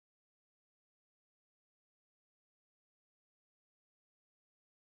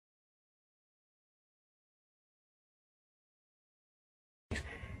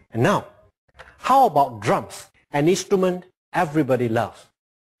And now, how about drums? An instrument everybody loves.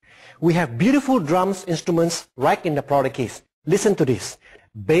 We have beautiful drums instruments right in the product case. Listen to this.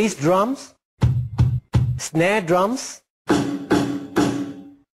 Bass drums, snare drums,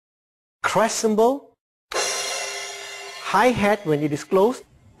 crash cymbal, hi-hat when it is closed,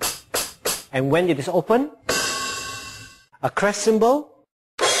 and when it is open, a crash cymbal,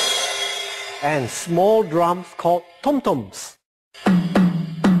 and small drums called tom-toms.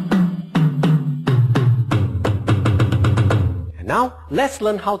 And now, let's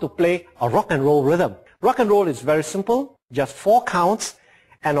learn how to play a rock and roll rhythm. Rock and roll is very simple, just 4 counts,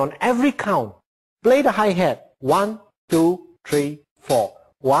 and on every count, play the hi-hat. 1, 2, 3, 4.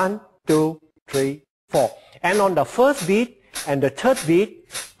 1, 2, 3, 4. And on the first beat and the third beat,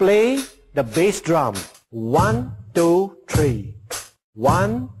 play the bass drum. 1, 2, 3.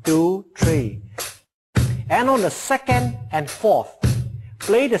 1, 2, 3. And on the second and fourth,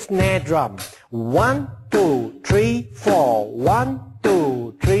 play the snare drum. 1, 2, 3, 4. 1,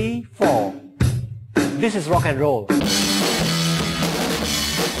 2, 3, 4. This is rock and roll.